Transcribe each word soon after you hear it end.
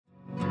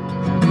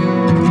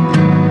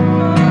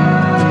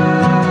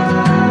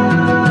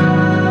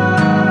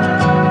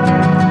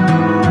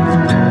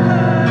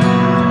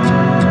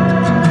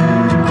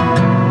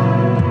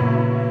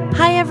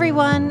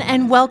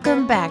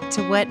Welcome back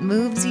to What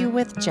Moves You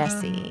with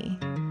Jessie.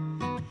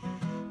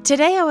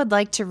 Today I would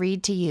like to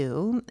read to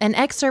you an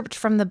excerpt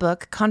from the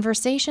book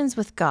Conversations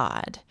with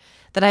God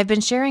that I've been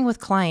sharing with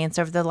clients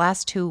over the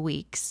last 2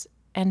 weeks,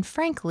 and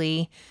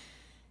frankly,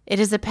 it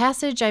is a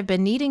passage I've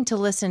been needing to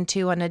listen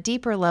to on a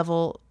deeper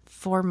level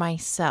for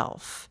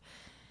myself.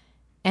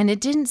 And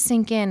it didn't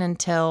sink in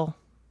until,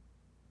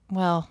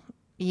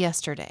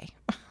 yesterday.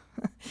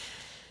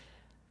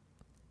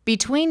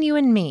 Between you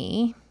and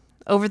me,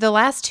 over the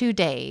last 2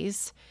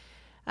 days,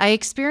 I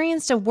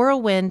experienced a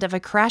whirlwind of a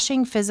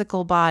crashing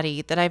physical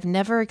body that I've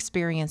never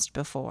experienced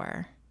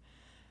before.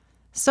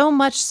 So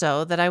much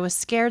so that I was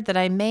scared that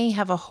I may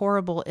have a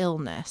horrible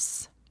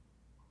illness.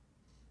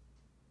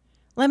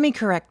 Let me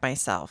correct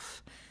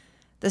myself.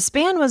 The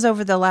span was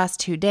over the last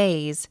 2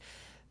 days,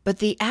 but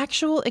the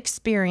actual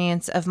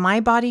experience of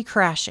my body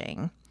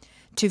crashing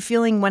to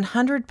feeling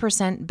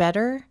 100%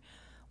 better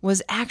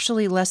was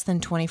actually less than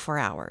 24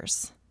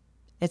 hours.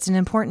 It's an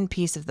important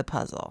piece of the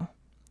puzzle.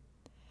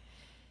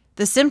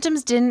 The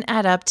symptoms didn't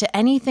add up to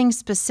anything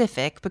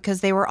specific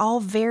because they were all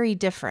very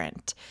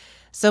different.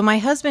 So my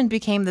husband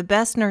became the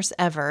best nurse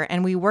ever,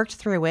 and we worked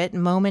through it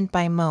moment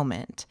by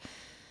moment.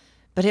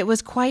 But it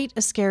was quite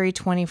a scary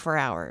 24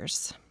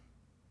 hours.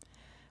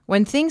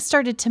 When things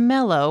started to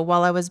mellow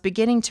while I was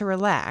beginning to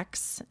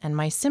relax and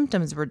my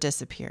symptoms were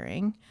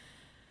disappearing,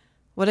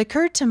 what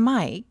occurred to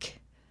Mike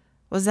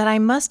was that I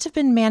must have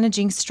been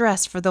managing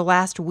stress for the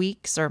last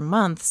weeks or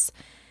months,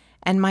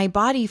 and my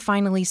body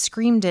finally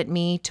screamed at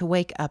me to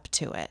wake up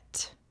to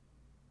it.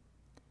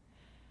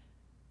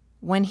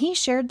 When he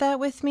shared that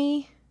with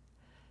me,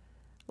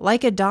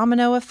 like a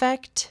domino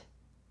effect,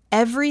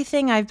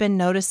 everything I've been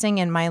noticing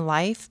in my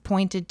life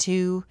pointed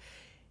to,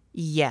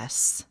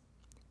 yes,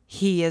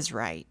 he is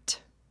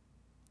right.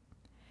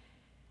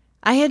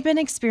 I had been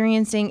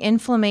experiencing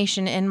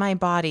inflammation in my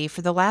body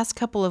for the last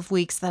couple of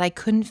weeks that I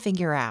couldn't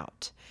figure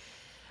out.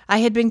 I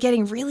had been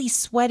getting really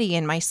sweaty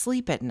in my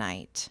sleep at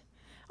night.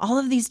 All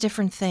of these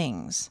different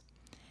things.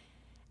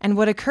 And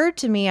what occurred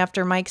to me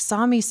after Mike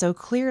saw me so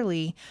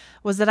clearly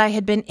was that I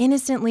had been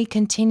innocently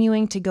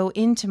continuing to go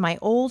into my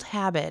old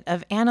habit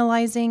of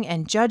analyzing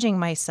and judging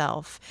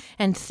myself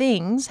and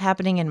things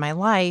happening in my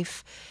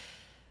life,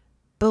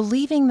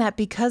 believing that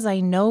because I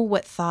know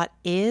what thought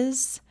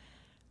is,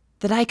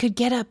 that I could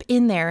get up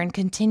in there and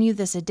continue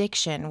this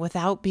addiction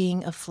without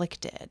being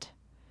afflicted.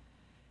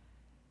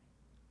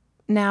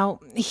 Now,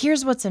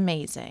 here's what's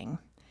amazing.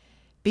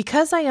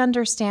 Because I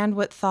understand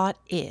what thought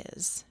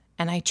is,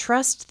 and I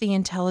trust the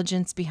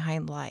intelligence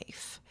behind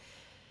life,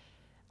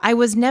 I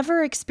was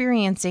never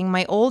experiencing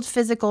my old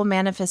physical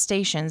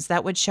manifestations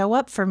that would show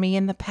up for me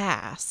in the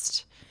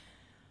past.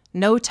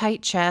 No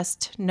tight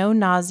chest, no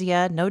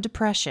nausea, no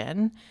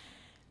depression.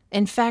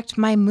 In fact,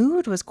 my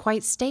mood was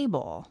quite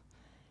stable.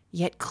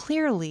 Yet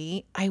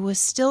clearly, I was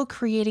still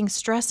creating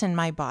stress in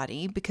my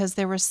body because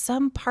there was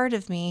some part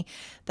of me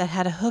that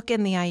had a hook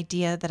in the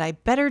idea that I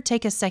better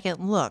take a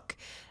second look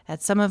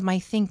at some of my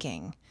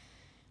thinking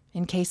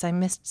in case I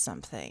missed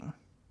something.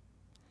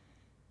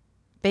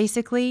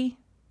 Basically,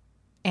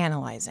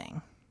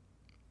 analyzing.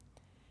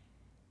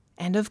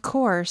 And of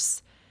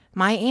course,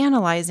 my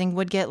analyzing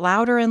would get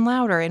louder and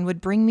louder and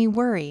would bring me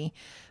worry,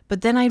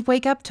 but then I'd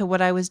wake up to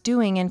what I was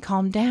doing and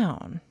calm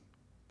down.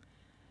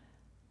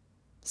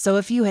 So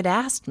if you had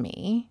asked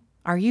me,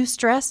 "Are you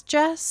stressed,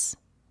 Jess?"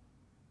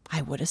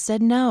 I would have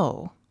said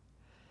no.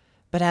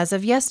 But as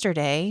of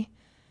yesterday,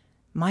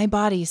 my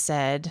body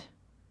said,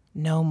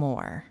 no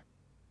more.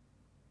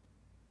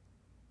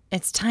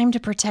 It's time to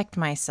protect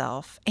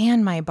myself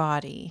and my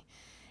body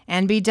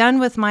and be done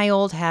with my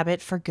old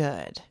habit for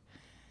good.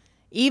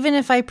 Even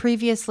if I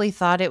previously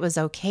thought it was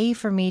okay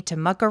for me to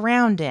muck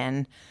around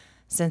in,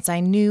 since I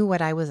knew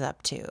what I was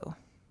up to.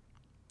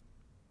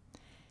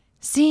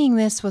 Seeing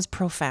this was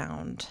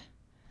profound.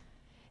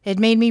 It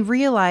made me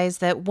realize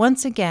that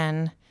once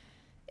again,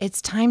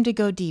 it's time to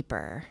go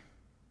deeper.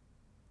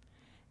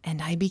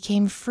 And I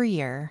became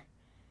freer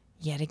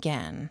yet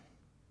again.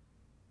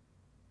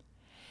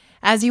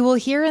 As you will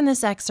hear in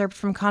this excerpt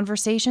from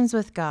Conversations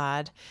with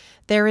God,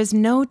 there is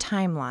no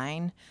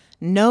timeline,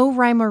 no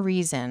rhyme or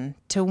reason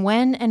to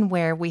when and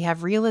where we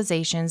have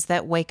realizations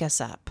that wake us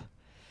up.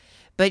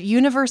 But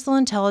universal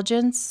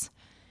intelligence,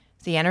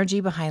 the energy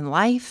behind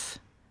life,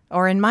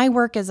 or in my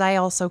work as I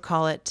also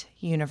call it,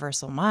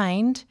 universal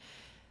mind,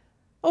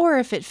 or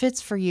if it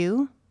fits for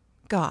you,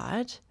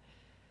 God,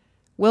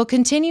 will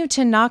continue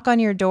to knock on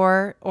your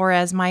door, or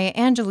as Maya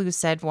Angelou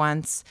said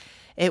once,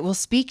 it will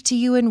speak to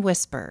you in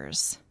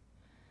whispers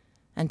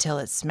until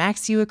it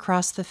smacks you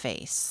across the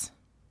face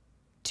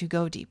to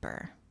go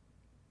deeper.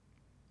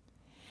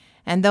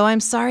 And though I'm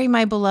sorry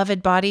my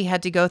beloved body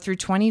had to go through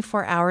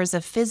 24 hours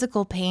of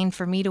physical pain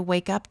for me to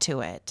wake up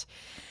to it,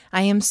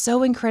 I am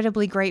so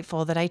incredibly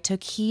grateful that I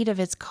took heed of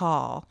its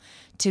call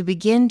to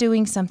begin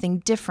doing something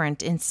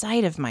different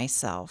inside of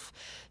myself,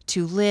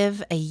 to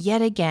live a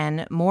yet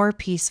again more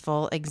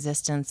peaceful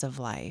existence of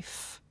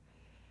life.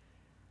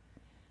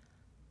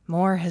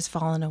 More has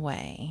fallen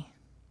away.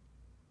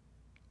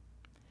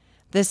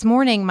 This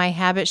morning, my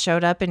habit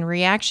showed up in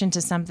reaction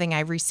to something I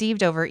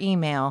received over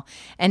email,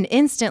 and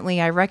instantly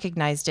I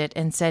recognized it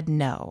and said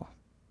no.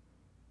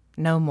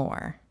 No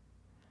more.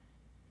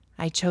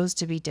 I chose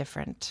to be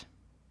different.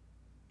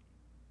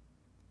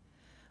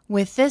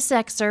 With this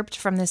excerpt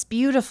from this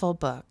beautiful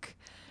book,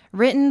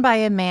 written by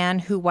a man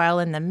who, while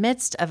in the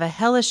midst of a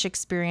hellish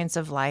experience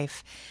of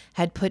life,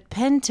 had put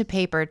pen to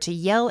paper to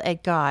yell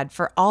at God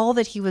for all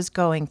that he was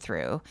going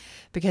through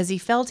because he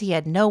felt he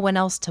had no one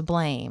else to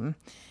blame,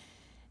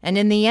 and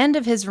in the end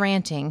of his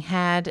ranting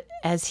had,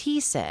 as he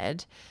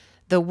said,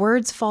 the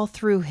words fall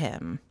through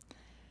him.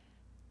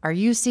 Are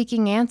you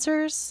seeking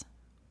answers,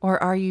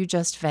 or are you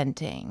just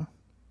venting?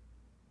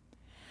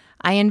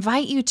 I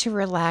invite you to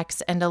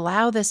relax and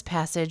allow this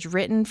passage,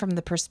 written from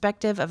the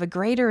perspective of a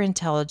greater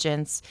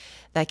intelligence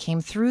that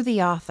came through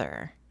the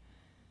author,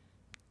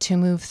 to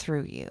move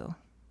through you.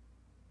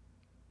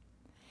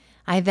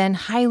 I then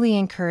highly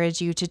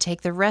encourage you to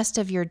take the rest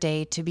of your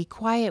day to be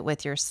quiet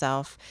with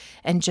yourself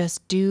and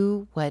just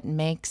do what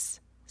makes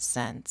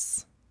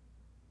sense.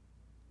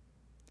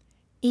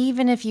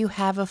 Even if you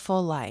have a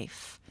full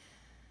life,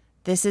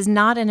 this is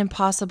not an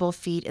impossible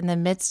feat in the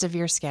midst of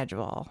your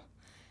schedule.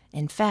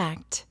 In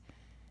fact,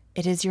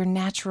 it is your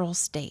natural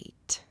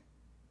state.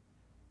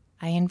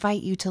 I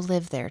invite you to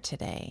live there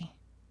today.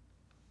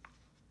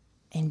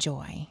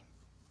 Enjoy.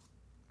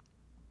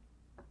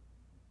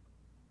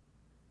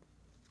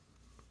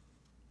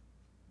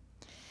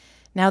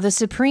 Now, the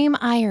supreme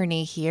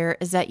irony here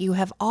is that you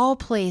have all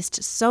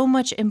placed so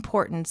much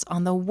importance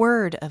on the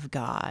Word of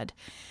God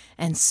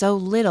and so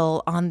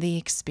little on the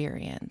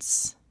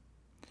experience.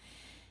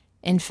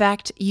 In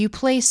fact, you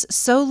place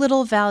so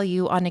little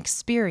value on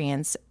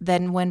experience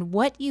that when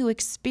what you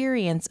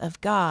experience of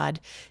God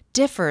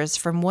differs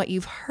from what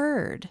you've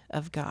heard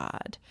of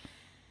God,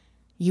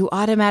 you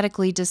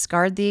automatically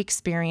discard the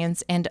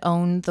experience and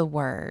own the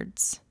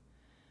words,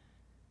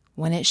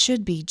 when it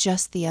should be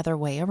just the other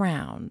way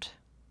around.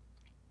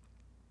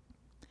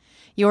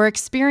 Your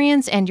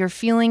experience and your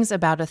feelings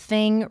about a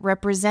thing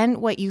represent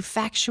what you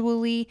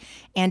factually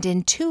and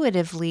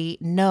intuitively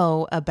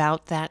know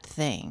about that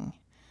thing.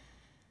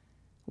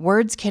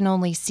 Words can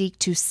only seek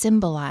to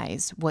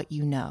symbolize what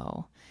you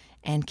know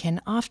and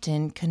can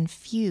often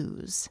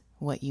confuse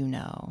what you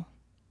know.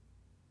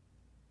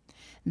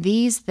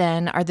 These,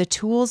 then, are the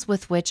tools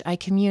with which I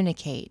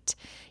communicate,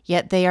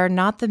 yet they are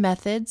not the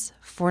methods,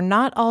 for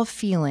not all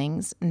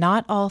feelings,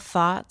 not all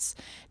thoughts,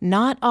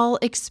 not all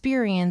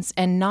experience,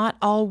 and not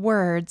all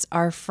words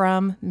are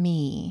from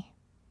me.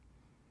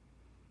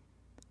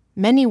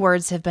 Many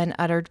words have been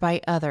uttered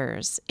by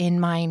others in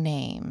my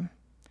name.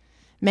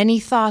 Many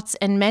thoughts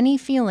and many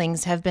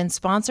feelings have been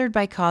sponsored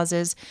by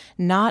causes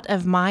not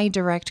of my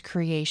direct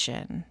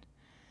creation.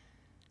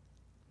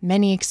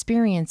 Many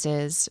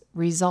experiences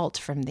result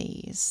from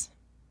these.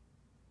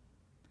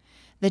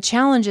 The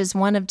challenge is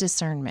one of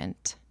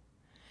discernment.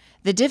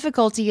 The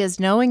difficulty is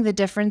knowing the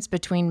difference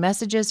between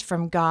messages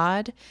from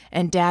God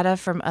and data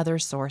from other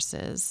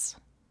sources.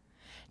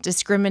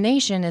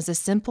 Discrimination is a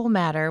simple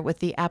matter with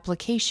the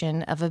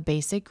application of a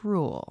basic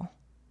rule.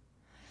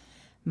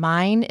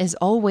 Mine is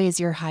always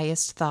your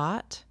highest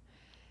thought,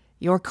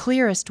 your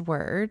clearest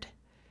word,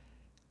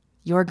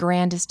 your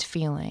grandest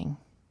feeling.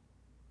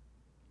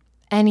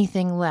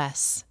 Anything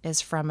less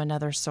is from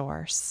another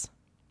source.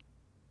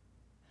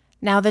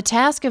 Now, the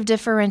task of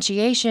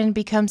differentiation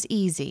becomes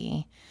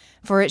easy,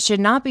 for it should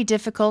not be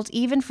difficult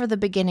even for the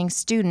beginning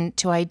student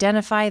to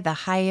identify the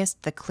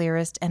highest, the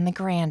clearest, and the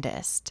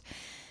grandest.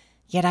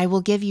 Yet I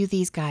will give you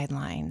these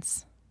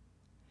guidelines.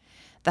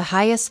 The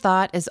highest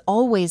thought is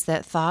always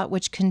that thought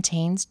which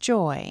contains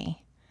joy.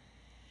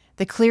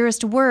 The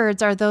clearest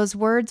words are those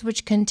words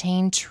which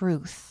contain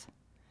truth.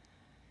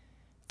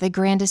 The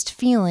grandest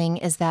feeling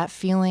is that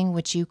feeling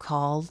which you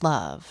call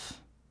love.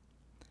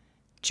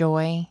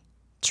 Joy,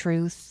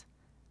 truth,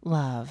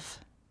 love.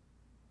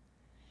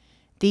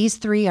 These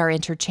three are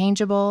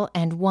interchangeable,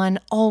 and one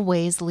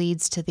always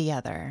leads to the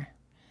other.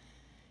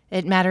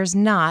 It matters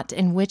not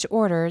in which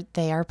order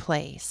they are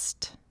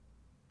placed.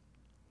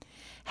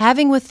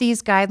 Having with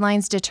these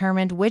guidelines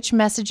determined which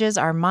messages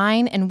are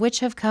mine and which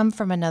have come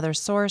from another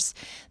source,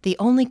 the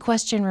only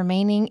question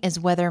remaining is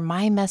whether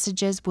my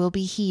messages will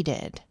be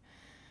heeded.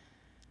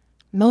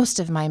 Most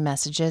of my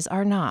messages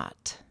are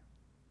not.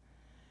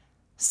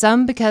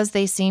 Some because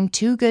they seem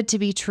too good to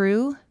be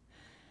true,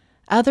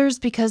 others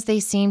because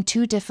they seem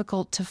too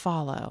difficult to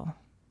follow.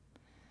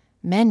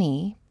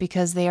 Many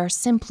because they are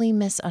simply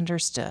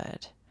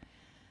misunderstood.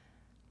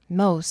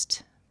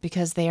 Most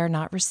because they are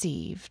not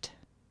received.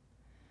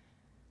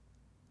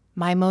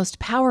 My most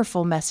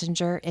powerful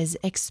messenger is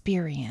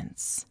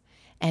experience,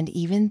 and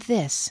even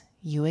this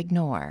you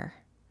ignore.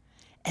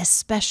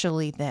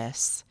 Especially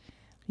this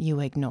you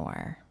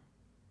ignore.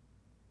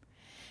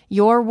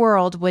 Your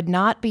world would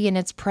not be in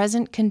its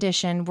present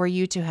condition were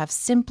you to have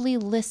simply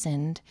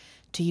listened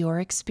to your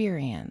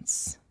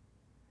experience.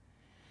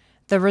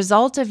 The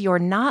result of your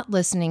not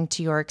listening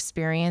to your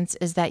experience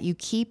is that you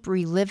keep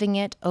reliving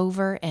it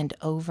over and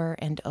over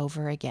and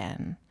over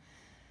again.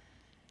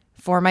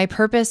 For my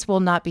purpose will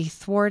not be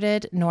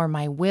thwarted, nor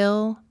my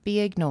will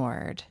be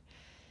ignored.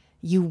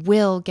 You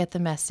will get the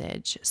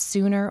message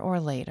sooner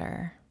or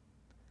later.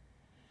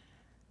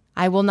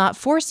 I will not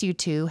force you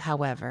to,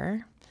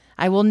 however.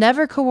 I will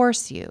never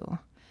coerce you,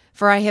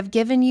 for I have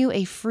given you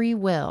a free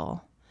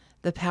will,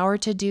 the power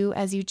to do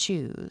as you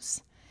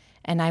choose,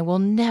 and I will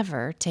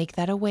never take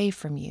that away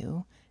from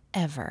you,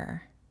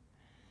 ever.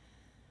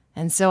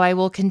 And so I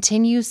will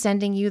continue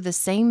sending you the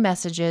same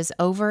messages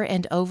over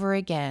and over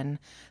again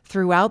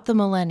throughout the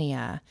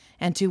millennia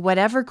and to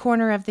whatever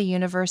corner of the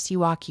universe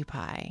you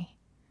occupy.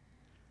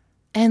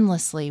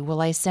 Endlessly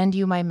will I send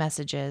you my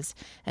messages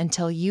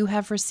until you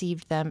have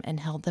received them and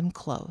held them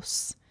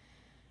close,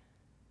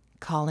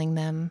 calling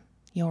them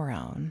your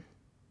own.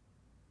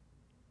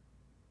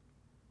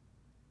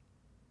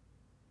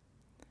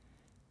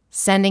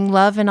 Sending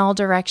love in all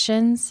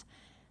directions,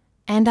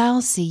 and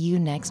I'll see you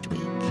next week.